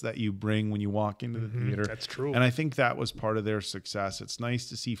 bias that you bring when you walk into the theater. That's true. And I think that was part of their success. It's nice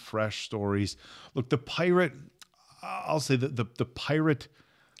to see fresh stories. Look, the pirate, I'll say that the pirate,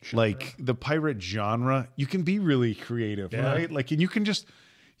 like the pirate genre, you can be really creative, right? Like, and you can just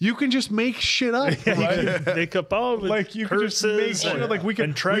make shit up, right? Make up all like you can just make shit up. Like we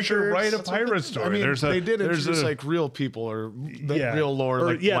can write a pirate story. I mean, they did introduce like real people or real lore,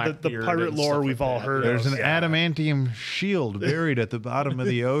 or, like the pirate lore we've all heard. There's an adamantium shield buried at the bottom of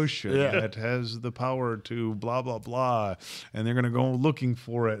the ocean that has the power to blah blah blah, and they're gonna go looking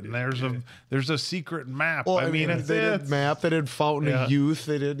for it. And there's a secret map. Well, I mean, they did map, they did Fountain of Youth,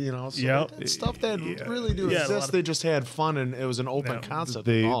 they did they did stuff that really do exist. They just had fun, and it was an open concept.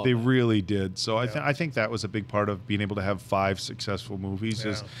 They really did. So I think that was a big part of being able to have 5 successful movies.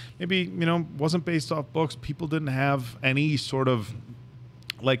 Is maybe wasn't based off books. People didn't have any sort of,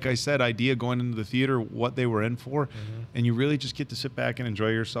 like I said, idea going into the theater what they were in for, and you really just get to sit back and enjoy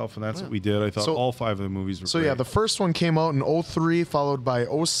yourself, and that's what we did. I thought all 5 of the movies were great. The first one came out in 2003, followed by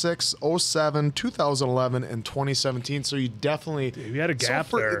 2006, 2007, 2011, and 2017. So you definitely we had a gap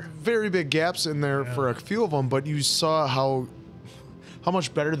there. Very big gaps in there for a few of them, but you saw how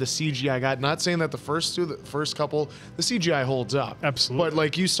much better the CGI got. Not saying that the first couple, the CGI holds up. Absolutely. But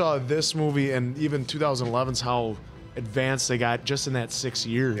like you saw this movie and even 2011's how advanced they got just in that 6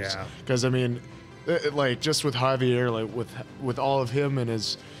 years. Yeah. Because I mean, like just with Javier, like with all of him and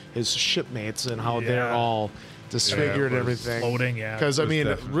his shipmates and how they're all disfigured and everything. Floating, Because I mean,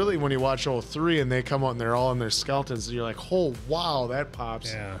 really, when you watch 03 and they come out and they're all in their skeletons, you're like, oh wow, that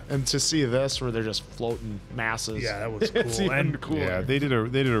pops. Yeah. And to see this where they're just floating masses, that was it's cool. even cooler. Yeah, they did a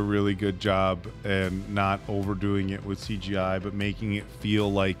really good job and not overdoing it with CGI, but making it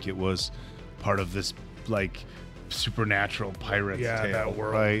feel like it was part of this like supernatural pirate tale, that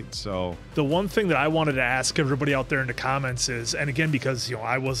world. right? So the one thing that I wanted to ask everybody out there in the comments is, and again, because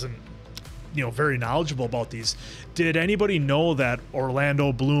I wasn't very knowledgeable about these, did anybody know that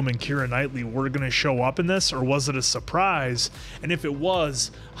Orlando Bloom and Keira Knightley were going to show up in this, or was it a surprise? And if it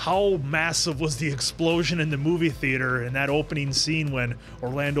was, how massive was the explosion in the movie theater in that opening scene when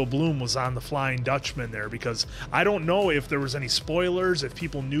Orlando Bloom was on the Flying Dutchman there? Because I don't know if there was any spoilers, if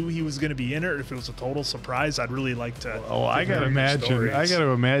people knew he was going to be in it, or if it was a total surprise. I'd really like to. Oh, I gotta imagine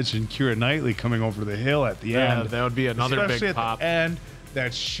Keira Knightley coming over the hill at the end. That would be another especially big pop. At the end.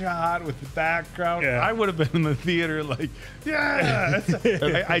 That shot with the background, I would have been in the theater like,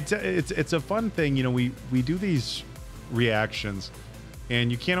 it's a fun thing. We do these reactions, and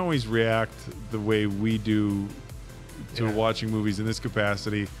you can't always react the way we do to watching movies in this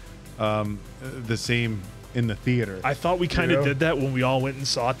capacity, the same in the theater. I thought we kind of did that when we all went and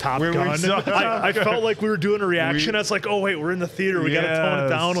saw Top When we Gun. saw Top I Gun. felt like we were doing a reaction. I was like, oh, wait, we're in the theater. We got to tone it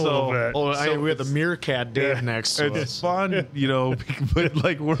down a little bit. Oh, we had the meerkat Dave next to It's us. fun, you know, but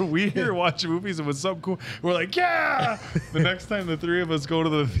like when we here watching movies and with some cool, we're like, yeah. The next time the three of us go to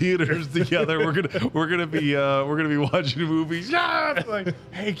the theaters together, we're gonna be watching movies. Yeah, it's like,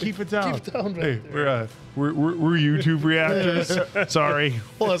 hey, keep it down. Keep it down, Hey, right we're YouTube reactors. Sorry.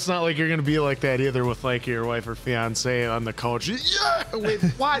 Well, it's not like you're gonna be like that either with like your wife or fiance on the couch. Yeah, wait,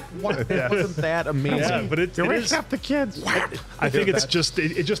 what? Yeah. Wasn't that amazing? Yeah, but it You're is. waking up the kids. I think it's just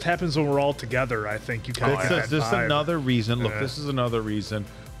it just happens when we're all together. I think you kind of This is another reason. Look, this is another reason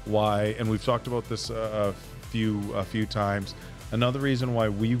why, and we've talked about this a few times. Another reason why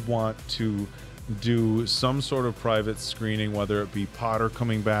we want to do some sort of private screening, whether it be Potter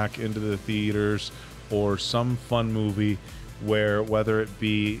coming back into the theaters or some fun movie, where whether it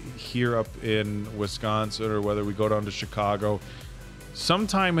be here up in Wisconsin or whether we go down to Chicago.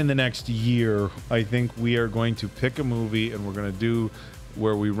 Sometime in the next year, I think we are going to pick a movie and we're going to do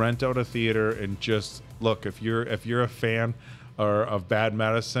where we rent out a theater and just look. If you're a fan of Bad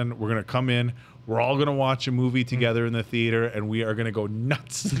Medicine, we're going to come in. We're all going to watch a movie together in the theater, and we are going to go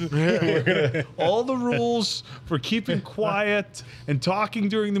nuts. All the rules for keeping quiet and talking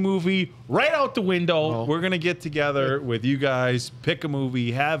during the movie right out the window. We're going to get together with you guys, pick a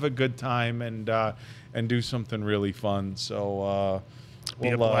movie, have a good time, and do something really fun. So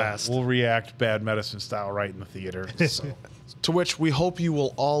we'll react Bad Medicine style right in the theater. So. To which we hope you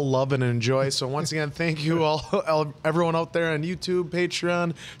will all love and enjoy. So once again, thank you all, everyone out there on YouTube,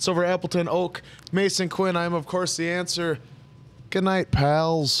 Patreon, Silver Appleton, Oak, Mason Quinn. I'm, of course, the answer. Good night,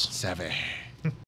 pals. 7.